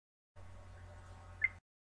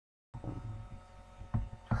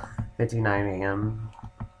8:59 a.m.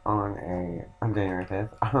 on January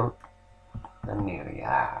 5th. The New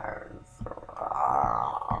Year's.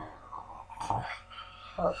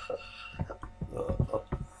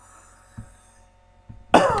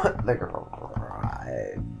 The garage.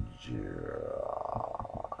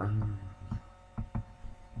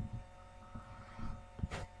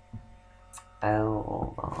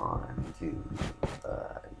 Hold on to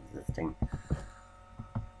the existing,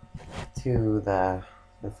 to the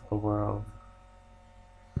physical world.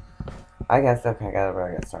 I guess, okay, I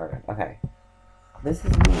gotta get started. Okay. This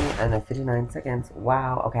is me and the 59 seconds.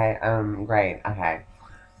 Wow, okay, great, okay.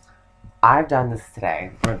 I've done this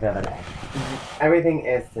today, or the other day. Everything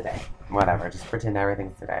is today. Whatever, just pretend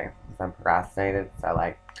everything's today. Because I'm procrastinated, so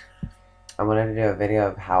like, I wanted to do a video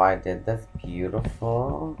of how I did this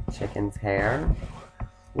beautiful chicken's hair.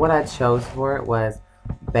 What I chose for it was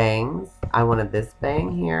bangs. I wanted this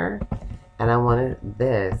bang here, and I wanted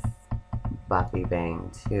this Buffy bang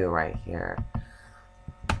too right here.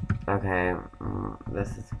 Okay,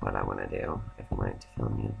 this is what I want to do if I wanted to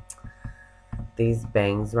film you. These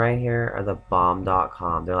bangs right here are the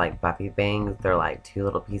bomb.com. They're like Buffy bangs. They're like 2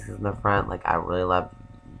 little pieces in the front. Like I really love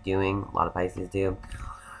doing. A lot of Pisces do.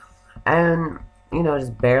 And, you know,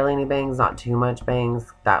 just barely any bangs. Not too much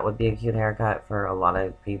bangs. That would be a cute haircut for a lot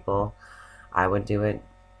of people. I would do it.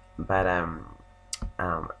 But,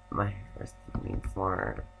 my hair needs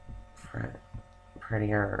more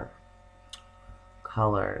prettier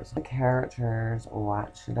colors. The characters,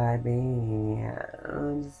 what should I be?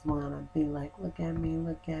 I just wanna be like, look at me,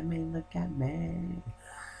 look at me, look at me.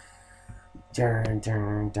 Turn,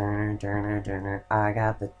 turn, turn, turn, turn. I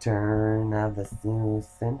got the turn of the new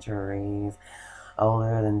centuries,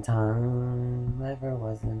 older than time ever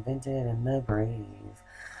was invented in the breeze.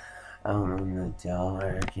 On the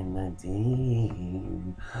dark and the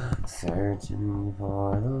deep, searching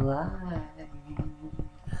for the light.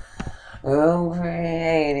 Oh,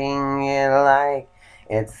 creating it like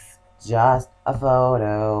it's just a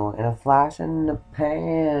photo in a flash in the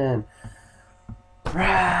pan.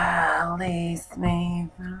 Release me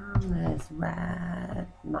from this rat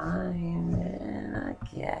mind in a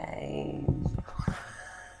cage.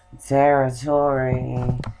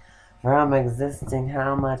 Territory from existing.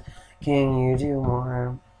 How much can you do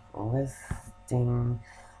more? Listing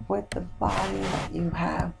with the body that you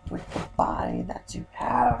have, with the body that you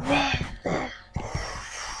have.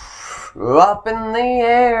 Up in the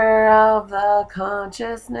air of the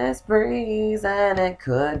consciousness breeze, and it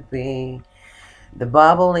could be the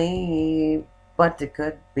bubbly, but it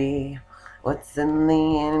could be what's in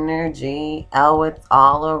the energy. Oh, it's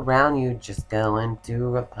all around you, just going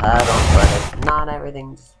to a puddle. But it's not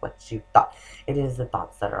everything just what you thought. It is the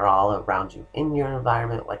thoughts that are all around you in your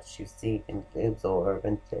environment, what you see and absorb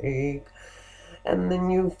and take. And then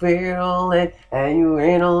you feel it and you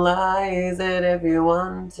analyze it if you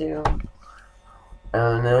want to.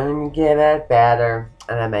 And then you get it better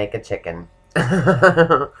and I make a chicken.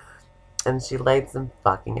 And she laid some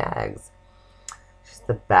fucking eggs. She's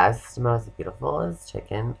the best, most beautifulest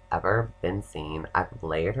chicken ever been seen. I've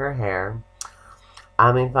layered her hair.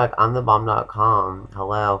 I mean, fuck, on the bomb.com.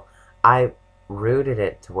 Hello. I rooted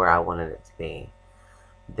it to where I wanted it to be.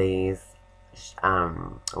 These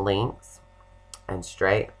links and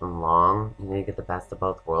straight and long. You need to get the best of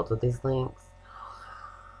both worlds with these links.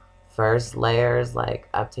 First layer is like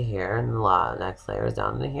up to here, and the next layer is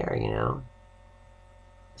down to here, you know?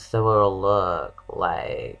 So it'll look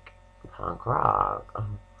like punk rock.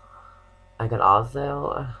 I could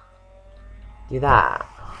also do that.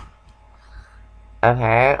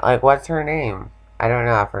 Okay, like what's her name? I don't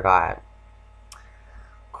know, I forgot.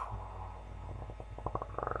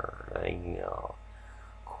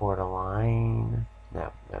 Cordeline.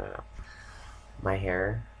 No. My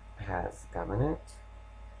hair has gum in it.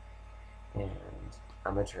 And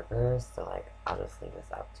I'm a trooper, so like I'll just leave this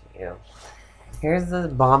up to you. Here's the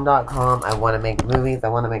bomb.com. I want to make movies. I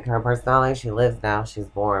want to make her a personality. She lives now. She's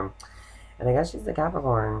born. And I guess she's a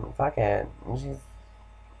Capricorn. Fuck it. And she's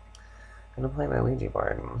gonna play my Ouija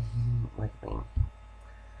board with me.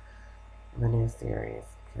 In the new series.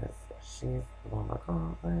 Because she's the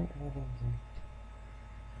bomb.com.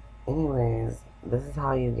 Anyways, this is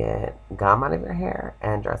how you get gum out of your hair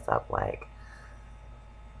and dress up like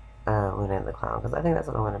Luna the Clown. Because I think that's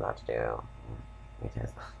what I'm about to do.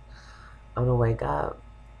 Because I'm gonna wake up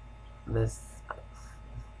this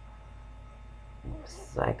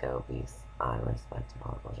psycho beast I respect and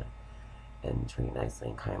all that bullshit and treat nicely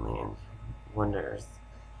and kindly and wonders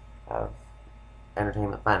of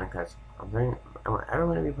entertainment fun, because I want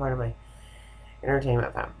everyone to be part of my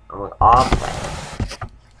entertainment fun. I want all play.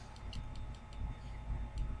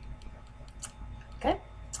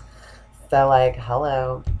 So, like,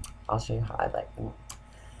 hello. I'll show you how I like them.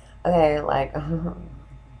 Okay, like,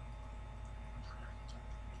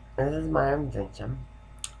 this is my invention.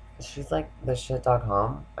 She's like the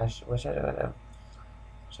shit.com. Wish I would have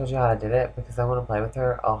showed you how I did it because I want to play with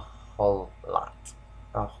her a whole lot.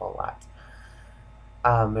 A whole lot.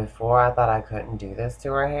 Before I thought I couldn't do this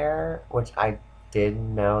to her hair, which I did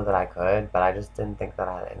know that I could, but I just didn't think that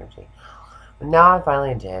I had energy. But now I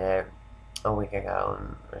finally did it a week ago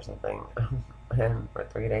or something, or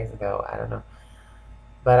 3 days ago. I don't know.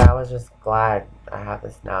 But I was just glad I have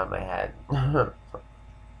this now in my head.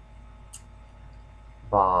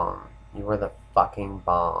 Bomb. You were the fucking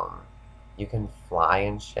bomb. You can fly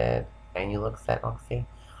and shit, and you look sexy.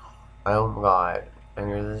 Oh my god. And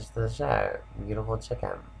you're just the shit. Beautiful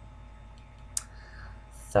chicken.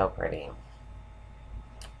 So pretty.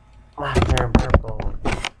 Lavender and purple.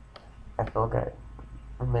 I feel good.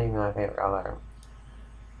 Maybe my favorite color.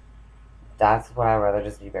 That's what I'd rather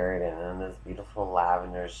just be buried in this beautiful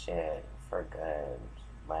lavender shit for good.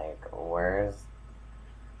 Like, where's...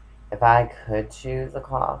 If I could choose a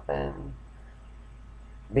coffin,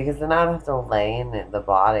 because then I'd have to lay in it, the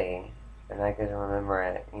body, and I could remember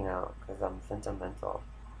it, you know, because I'm sentimental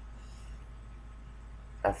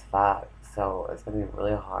as fuck. So it's gonna be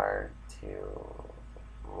really hard to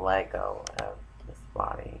let go of this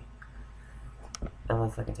body,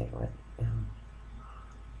 unless I can take it with me,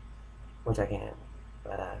 which I can,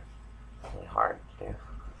 but it's really hard to do.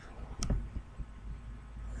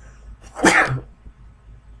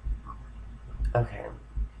 Okay.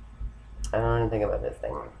 I don't even think about this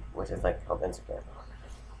thing, which is like called Instagram.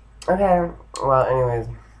 Okay, well, anyways,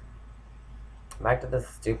 back to the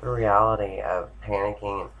stupid reality of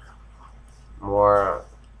panicking and more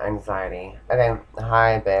anxiety. Okay,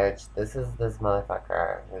 hi, bitch. This is this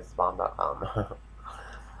motherfucker who's bomb.com.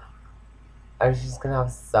 I'm just gonna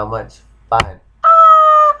have so much fun.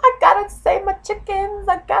 I gotta save my chickens.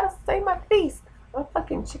 I gotta save my feast. I'm a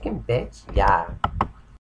fucking chicken, bitch. Yeah.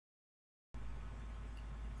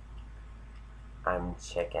 I'm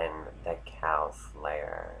Chicken, the cow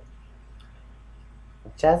slayer.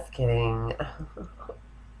 Just kidding.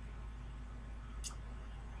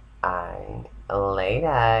 I laid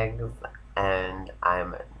eggs and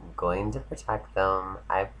I'm going to protect them,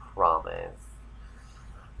 I promise.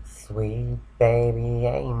 Sweet baby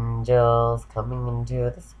angels coming into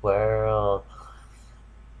this world.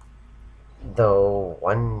 The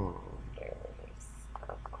wonders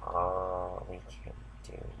of all we can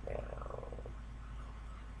do now.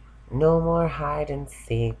 No more hide and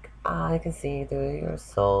seek. I can see through your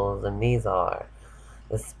souls, and these are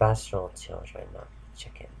the special children of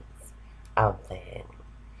chickens out there.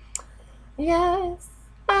 Yes,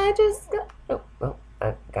 I just got. Oh,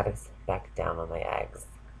 I gotta sit back down on my eggs.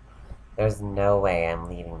 There's no way I'm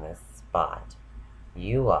leaving this spot.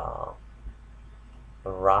 You all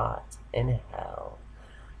rot in hell.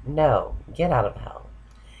 No, get out of hell.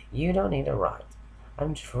 You don't need to rot.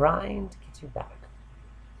 I'm trying to get you back.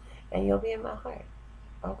 And you'll be in my heart.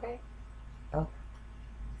 Okay? Okay.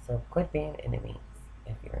 So quit being enemies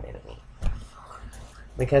if you're an enemy.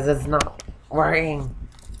 Because it's not working.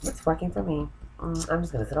 It's working for me. I'm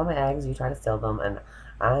just gonna sit on my eggs, you try to steal them, and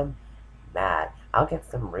I'm mad. I'll get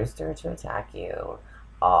some rooster to attack you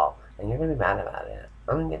all, and you're gonna be mad about it.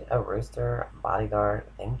 I'm gonna get a rooster bodyguard.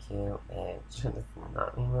 Thank you, bitch. Does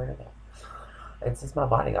not mean word of it. It's just my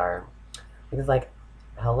bodyguard. Because, like,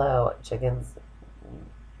 hello, chickens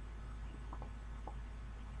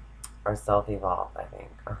are self-evolved, I think.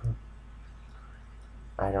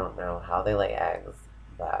 I don't know how they lay eggs,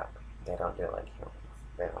 but they don't do it like humans.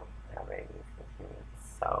 They don't have babies like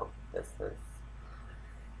humans. So this is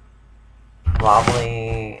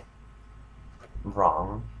probably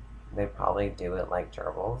wrong. They probably do it like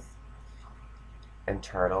gerbils. And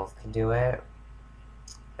turtles can do it.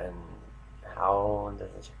 And how does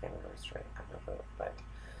a chicken rooster? I don't know, but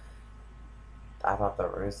I thought the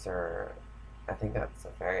rooster, I think that's a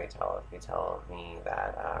fairy tale if you tell me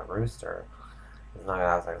that a rooster is not gonna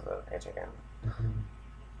have sex with a chicken.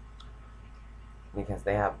 Because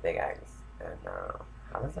they have big eggs. And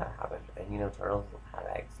how does that happen? And you know, turtles have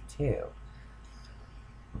eggs too.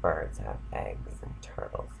 Birds have eggs and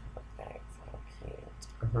turtles have eggs. How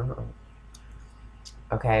cute.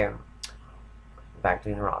 Okay, back to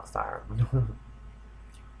being a rock star.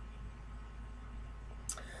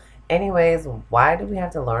 Anyways, why do we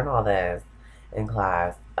have to learn all this in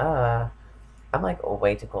class? I'm like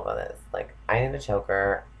way too cool for this. Like, I need a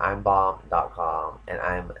choker, I'm bomb.com, and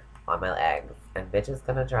I'm on my eggs. And bitch is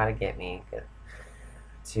gonna try to get me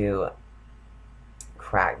to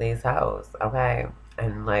crack these hoes, okay?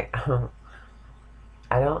 And like,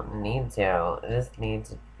 I don't need to. I just need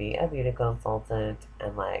to be a beauty consultant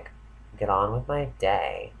and like get on with my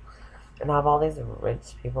day and have all these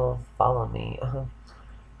rich people follow me on.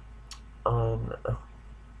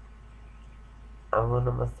 I'm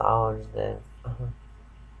gonna massage this.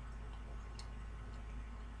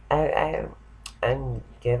 I and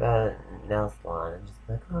give a nail salon and just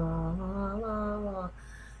be like, oh, la, la, la,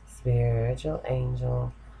 spiritual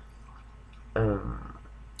angel.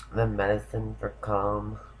 The medicine for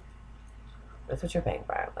calm. That's what you're paying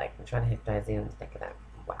for. Like, I'm trying to hypnotize you and think of that.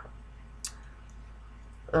 Wow.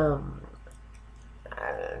 Um,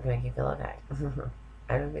 make you feel okay.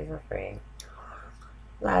 I don't be for free.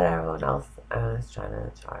 Not everyone else is trying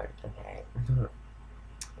to charge. Okay. I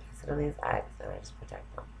sit on these eggs and I just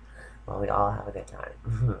protect them while we all have a good time.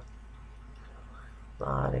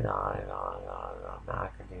 Now I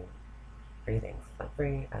can do free things. I'm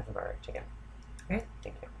free as a bird chicken. Okay,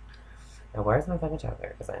 thank you. Now where's my fucking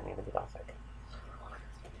choker? Because I need to be gothic.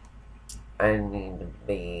 I need to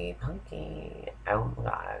be punky. Oh my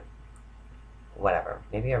god. Whatever.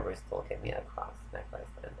 Maybe a rooster will give me a cross necklace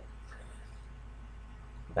then.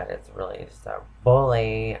 But it's really just a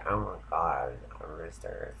bully. Oh my god.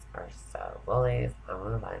 Roosters are so bullies. I'm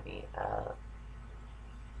gonna buy me a...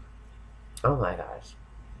 Oh my gosh.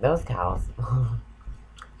 Those cows.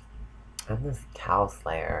 I'm this cow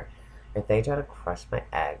slayer. If they try to crush my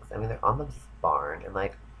eggs, I mean, they're on the barn and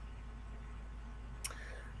like,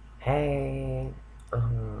 hey,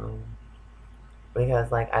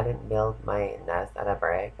 because like I didn't build my nest at a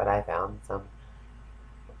break, but I found some.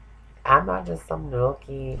 I'm not just some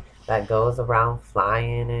nookie that goes around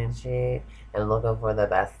flying and shit and looking for the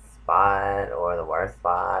best spot or the worst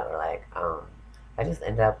spot or like I just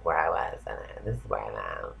ended up where I was and this is where I'm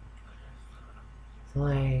at. So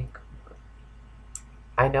like,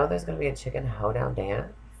 I know there's gonna be a chicken hoedown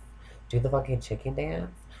dance. Do the fucking chicken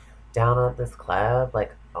dance down at this club.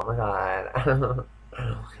 Like, oh my god.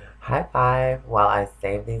 High five while I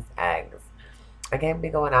save these eggs. I can't be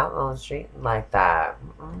going out on the street like that.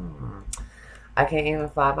 I can't even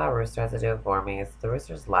fly my rooster has to do it for me. So the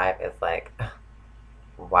rooster's life is like,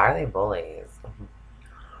 why are they bullies?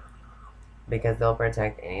 Because they'll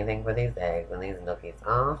protect anything for these eggs and these nookies.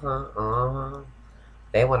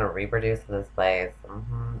 They want to reproduce in this place.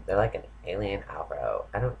 They're like an alien alvaro.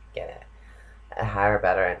 I don't get it. A higher,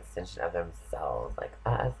 better extension of themselves. Like,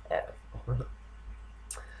 as if.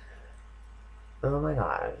 Oh my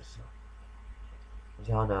gosh.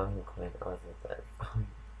 Y'all know who Queen Elizabeth is.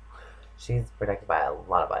 She's protected by a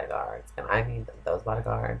lot of bodyguards. And I need those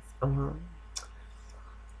bodyguards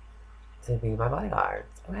to be my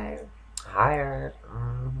bodyguards. Okay? Hired.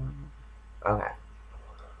 Okay.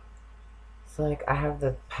 So, like, I have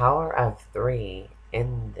the power of 3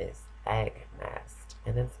 in this egg nest.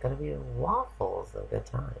 And it's gonna be waffles of good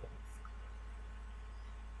times.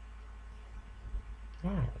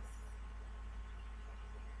 Yes.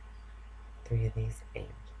 3 of these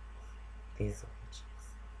angels. These witches.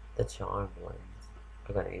 The charmed ones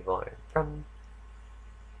are gonna be born from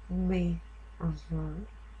me.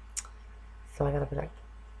 So I gotta protect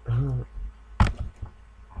them.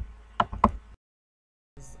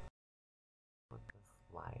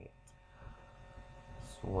 Light.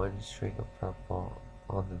 Just one string of purple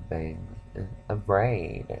on the bangs and a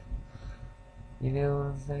braid. You know what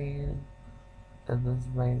I'm saying? And this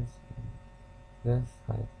braid, this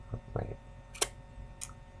type of braid.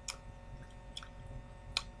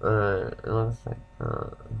 It looks like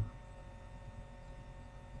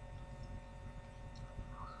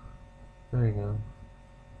there you go.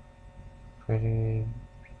 Pretty.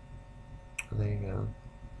 There you go.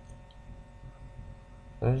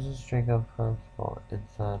 There's a string of purple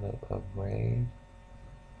inside of a braid.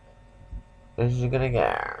 Is you gonna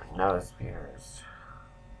get nose pierced?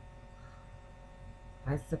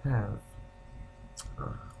 I suppose.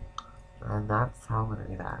 And that's how I'm gonna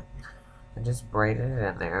do that. I just braided it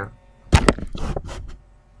in there.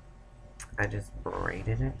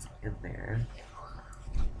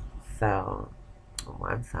 So,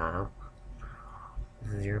 one side.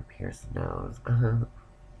 This is your pierced nose.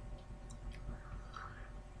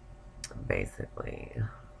 Basically.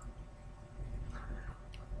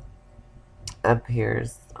 A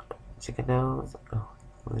pierced chicken nose. Oh,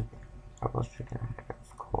 with purple chicken hair.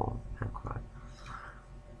 It's cool.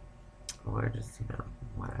 Or just, you know,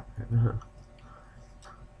 whatever.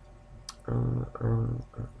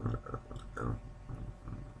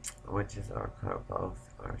 Witches or both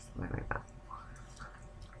or something like that.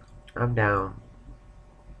 I'm down.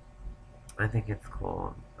 I think it's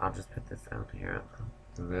cool. I'll just put this out here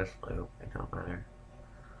through this loop. It don't matter.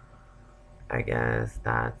 I guess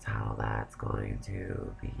that's how that's going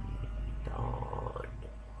to be done.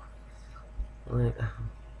 Like, I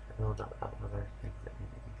don't know about other things that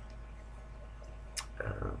need to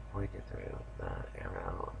be pointed through the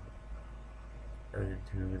arrow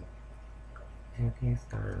into two keys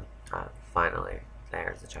done. Finally,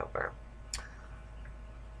 there's the choker.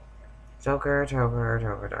 Choker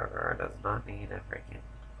does not need a freaking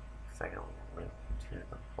second loop to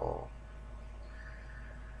the full.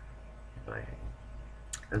 Right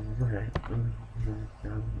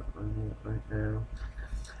now.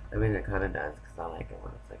 I mean, it kind of does because I like it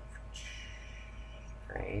when it's like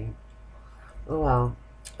straight. Oh well,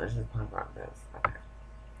 let's just pop around this. Okay.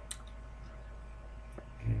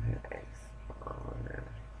 Give it a smaller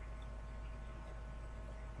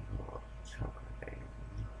little choker thing.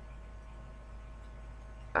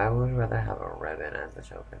 I would rather have a ribbon as a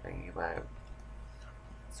choker thingy, but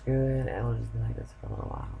screw it, it'll just be like this for a little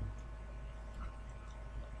while.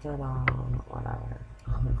 Ta-da, whatever.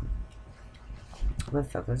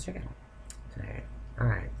 Let's set the chicken today.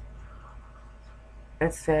 Alright.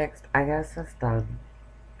 It's fixed. I guess it's done.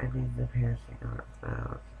 I need the piercing on its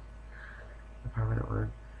mouth. The permanent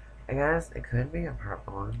one. I guess it could be a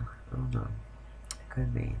purple one. I don't know. It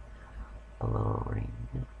could be a little ring.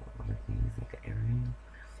 One of these, like an earring.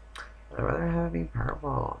 I'd rather have it be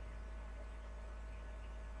purple.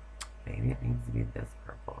 Maybe it needs to be this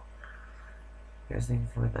purple. Piercing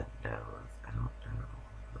for the nose. I don't know.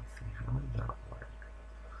 Let's see. How would that work?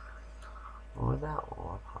 What would that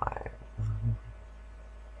look like?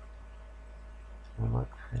 It would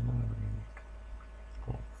look kind of like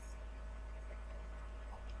this.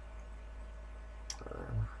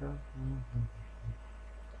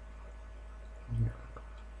 Yeah.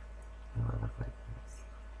 It would look like this.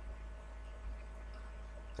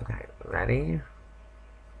 Okay, ready?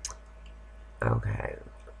 Okay.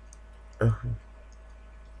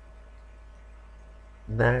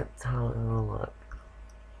 That's how it will look.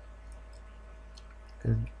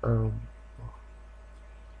 And,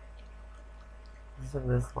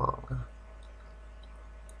 this long.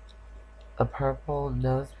 A purple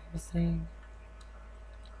nose piercing.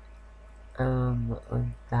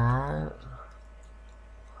 Like that.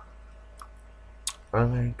 Or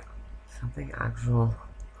like something actual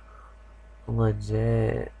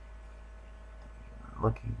legit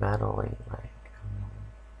looking metally, like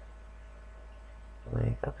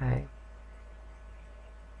okay.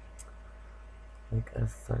 Like a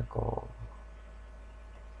circle.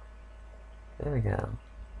 There we go.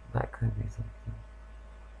 That could be something.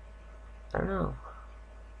 I don't know.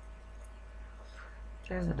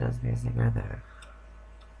 There's a nose piercing right there.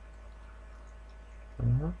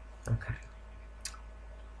 Okay.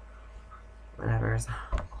 Whatever's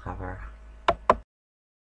clever.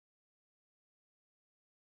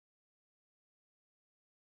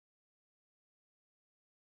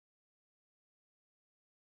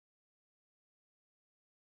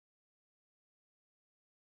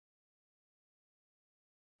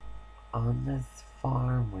 On this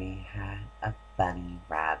farm, we had a bunny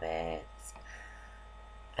rabbit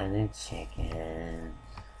and a chicken.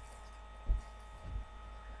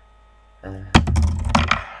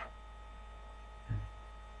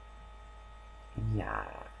 Yeah.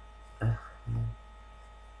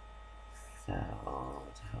 So,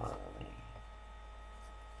 totally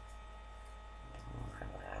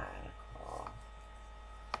radical.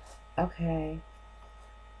 Okay.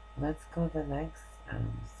 Let's go to the next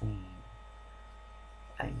scene.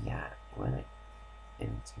 Yeah, we're in a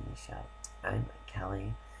TV show. I'm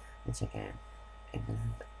Kelly, the chicken, and this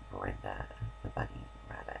is Brenda, the bunny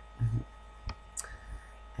rabbit.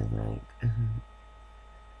 And like,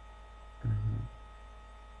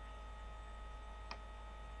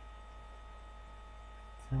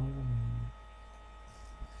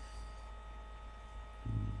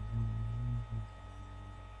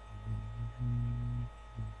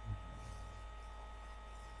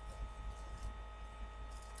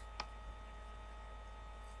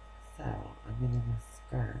 so I'm gonna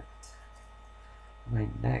skirt my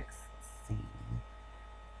next scene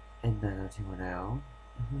in 90210.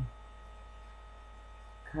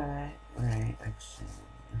 Cut, right, action.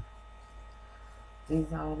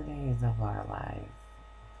 These are the days of our life.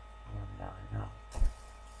 I know.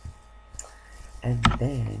 And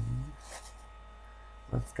then,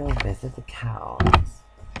 let's go visit the cows.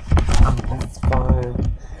 On this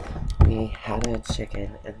farm, we had a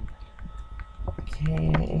chicken, and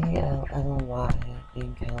K-A-L-L-Y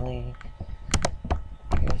named Kelly.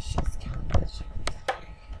 I guess she's counting the chickens.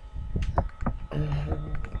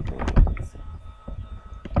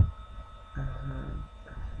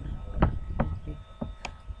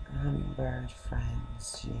 bird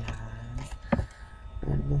friends she has.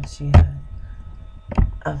 And then she had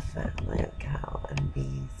a family of cow and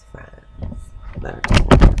bees friends that are toys.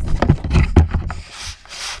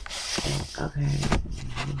 Okay.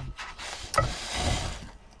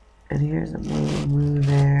 And here's a moo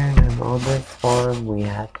there, and on this farm we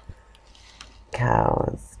had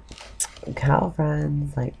cows. Cow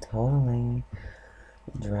friends, like totally.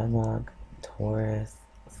 Dreadlock, Taurus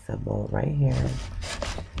symbol right here.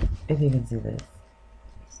 If you can see this.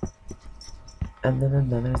 And then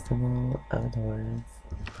another symbol of a Taurus.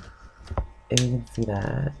 If you can see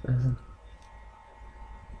that.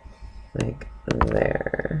 Like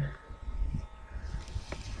there.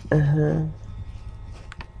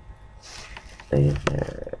 Right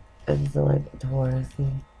there. And so like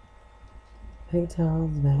Taurusy.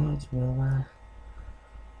 Pigtails, beige, Wilma.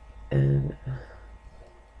 And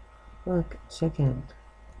look, chicken.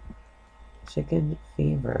 Chicken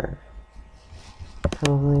fever.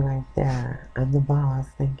 Totally right there. I'm the boss,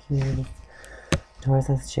 thank you. Taurus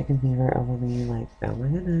has chicken fever over me, like, oh my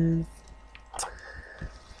goodness.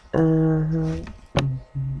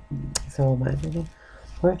 So my favorite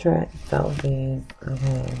portrait, selfies,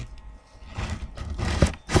 okay.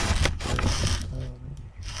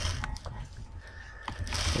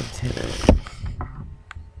 Lieutenant.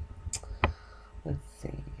 Let's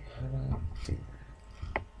see, how do I do that?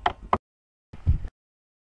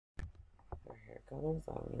 Her hair colors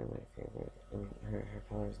lavender, my favorite. Her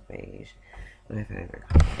color's beige. My favorite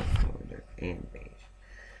color is lavender and beige.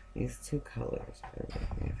 These two colors are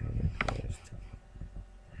like my favorite colors too.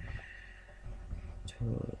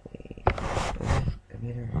 Totally. I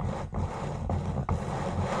made her.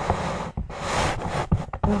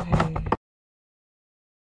 Okay.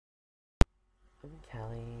 I'm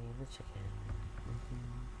Kelly, the chicken.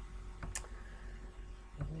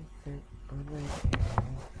 Let me sit on my hair.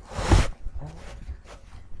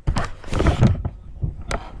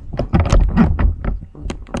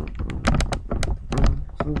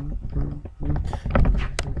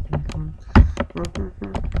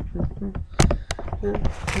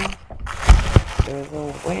 There's a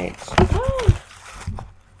witch.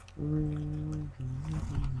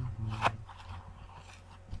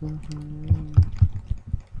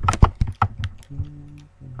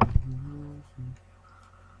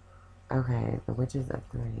 Okay, the witch is at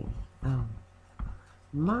 3. Oh.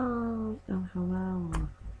 Mom! Oh, hello.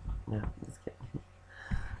 No, just kidding.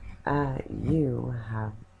 You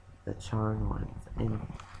have the charmed ones in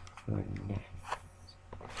your nest.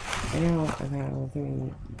 Ew, okay,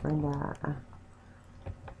 3. Brenda.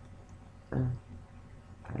 3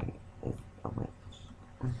 is a witch.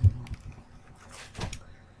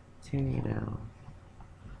 2, you know.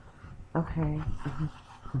 Okay.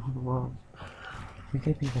 Well, we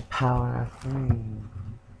could be the power of 3.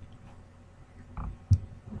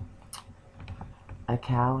 A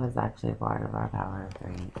cow is actually part of our power of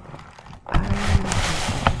 3.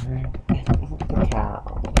 The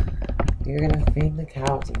cow. You're gonna feed the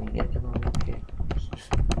cow to me at the moment.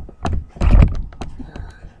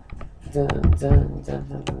 Dun, dun, dun,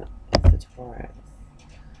 dun, dun. It's the Taurus.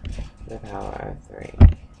 The power of 3.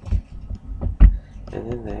 And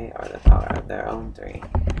then they are the power of their own 3.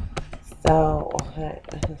 So, what?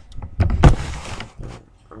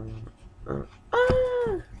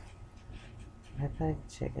 I like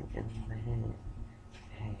chicken in my head.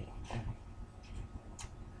 Hey.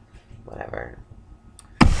 Whatever.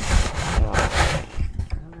 So, I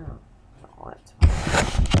don't know what to.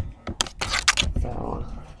 So,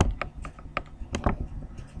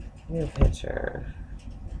 give me a picture.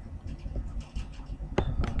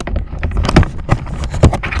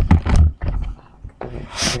 Okay,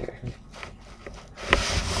 here.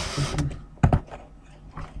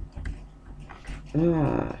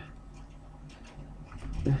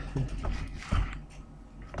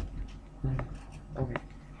 Okay.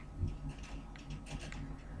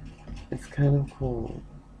 It's kind of cool.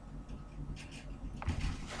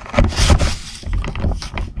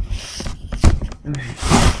 Okay.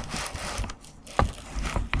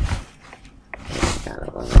 Gotta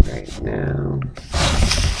love it right now.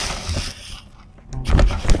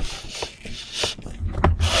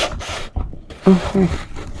 Okay.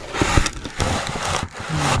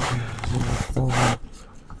 Still have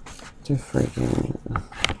to freaking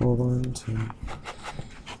hold on to.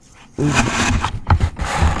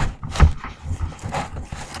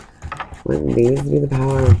 Wouldn't these be the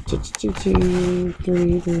power of 3.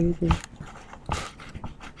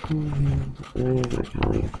 There's my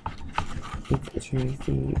Kelly. It's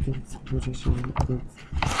Tracy, it's Patricia, it's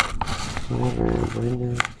whatever,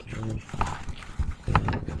 Brenda, Kelly.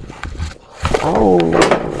 Oh!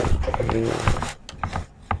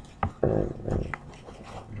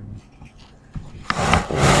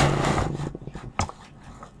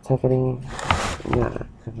 Tiffany, yeah,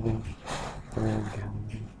 Tiffany, and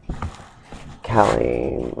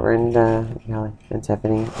Kelly, Brenda, Kelly, and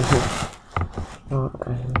Tiffany. Oh,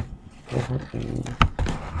 different.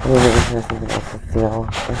 I don't know if there's something else to feel.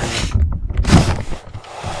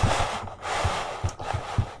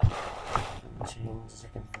 Change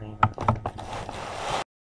chicken flavor.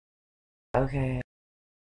 Okay.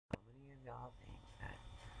 How many of y'all think that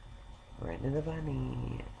Brenda the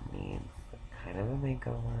Bunny needs kind of a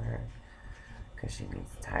makeover? Because she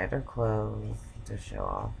needs tighter clothes to show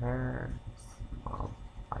off her small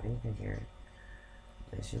body figure.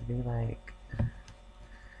 They should be like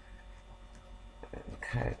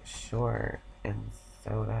cut short and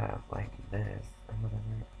sewed up like this or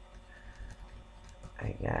whatever.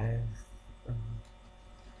 I guess.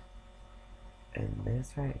 And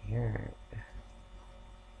this right here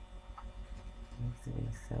needs to be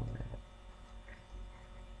sewn up,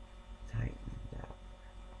 tightened up.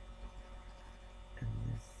 And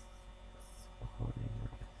this holding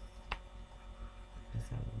up is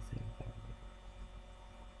all the same thing.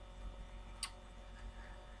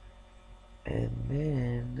 And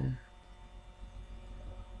then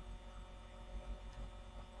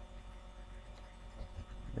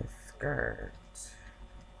the skirt,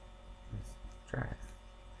 this dress,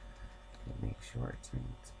 to make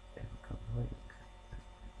shortened and complete.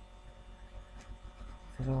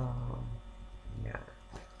 So, yeah,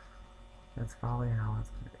 that's probably how it's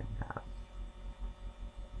going to end up.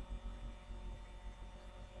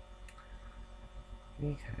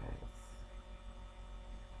 Because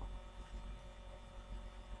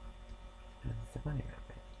it's the bunny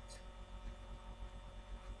rabbit.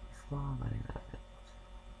 Small bunny rabbit.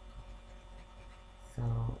 So,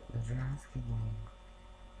 the dress can be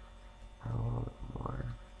a little bit more.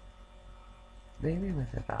 Maybe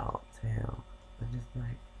with a belt, too. I'm just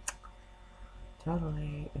like,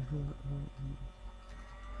 totally,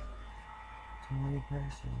 totally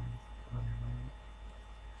precious. Whatever.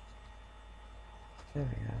 There we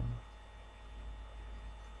go.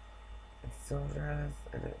 It's still a dress,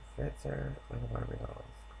 and it fits her like a Barbie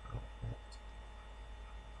doll's outfit.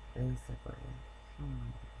 Basically.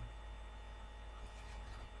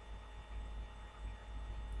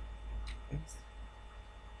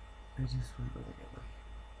 I just want to look at my.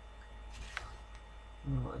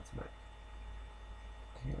 Well, it's my.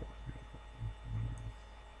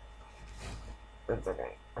 That's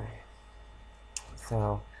okay. Okay.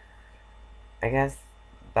 So, I guess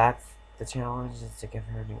that's the challenge, is to give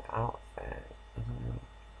her a new outfit. I don't know.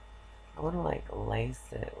 I want to like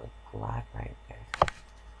lace it with black right there.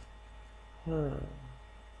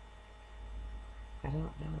 I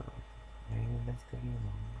don't know. Maybe this could be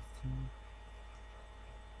long too.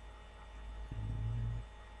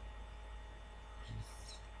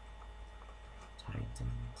 Just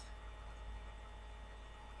tightened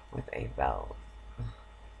with a belt.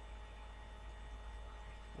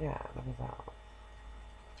 Yeah, with a belt.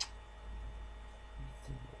 Let's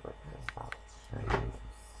see what kind of belt should I use.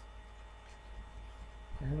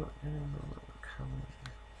 I don't know what color.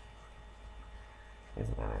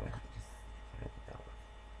 Doesn't matter. Just find the belt.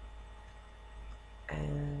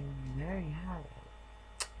 And there you have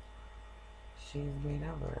it. She's made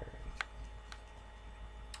over.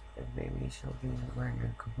 And maybe she'll be wearing a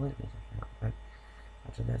completely different outfit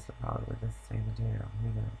after this, but probably with the same material. Who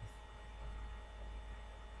knows?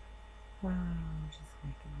 Wow, just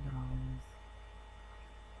making dolls.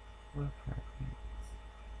 We're perfect.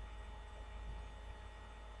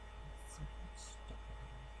 So much stuff.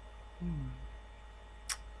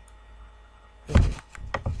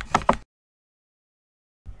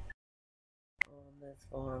 On this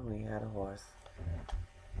farm, we had a horse.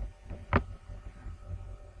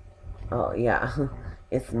 Oh, yeah.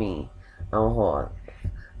 It's me. I'm a horse.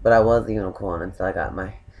 But I was a unicorn until I got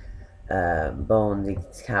my bone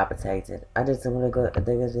decapitated. I did some really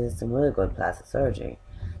good plastic surgery.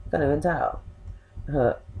 You can't even tell.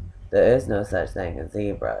 There is no such thing as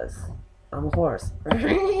zebras. I'm a horse. On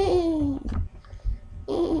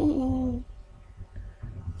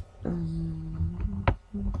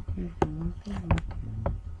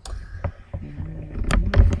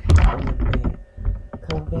the bed,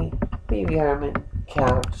 comfy, baby Herman,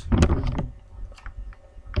 couch.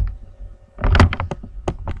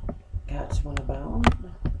 Couch, what about?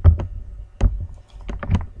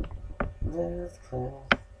 This close.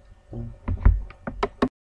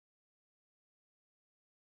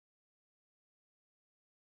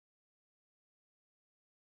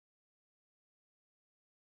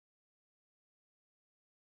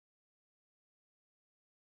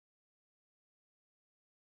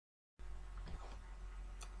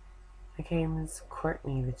 game is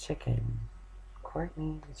Courtney the chicken.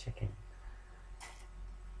 Courtney the chicken.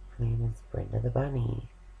 Her name is Brenda the bunny.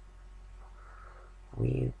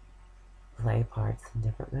 We play parts in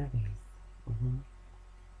different movies. Mm-hmm.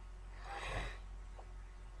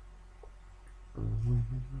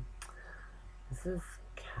 Mm-hmm. This is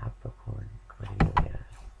Capricorn, Cordelia.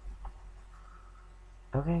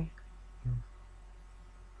 Okay.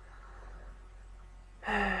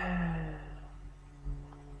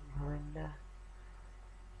 Brenda.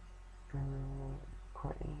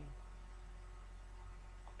 Courtney.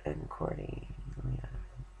 And Cordy. Yeah.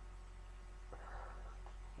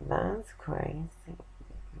 That's crazy.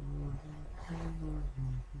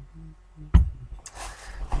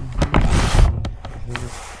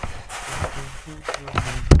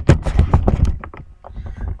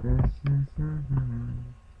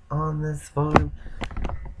 On this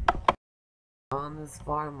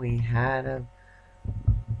farm, we had a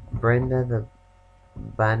Brenda the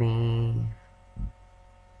bunny.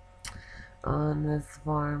 On this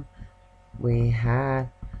farm, we had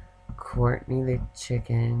Courtney the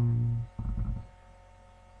chicken.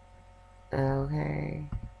 Okay.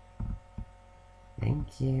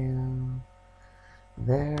 Thank you.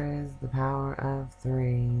 There is the power of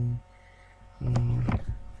 3. And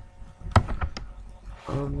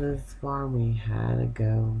on this farm, we had a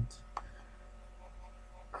goat.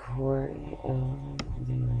 Courtney. Oh,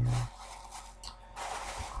 dear.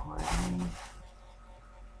 Courtney.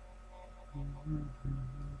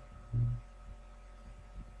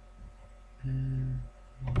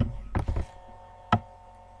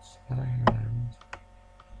 She got her hair done.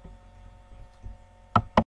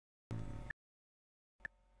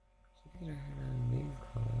 She got her hair done in these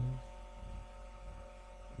colors.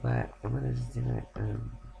 But I'm gonna just do it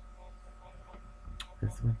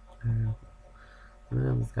this one. I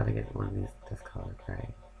almost gotta get one of these this color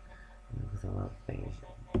gray. Because I love beige.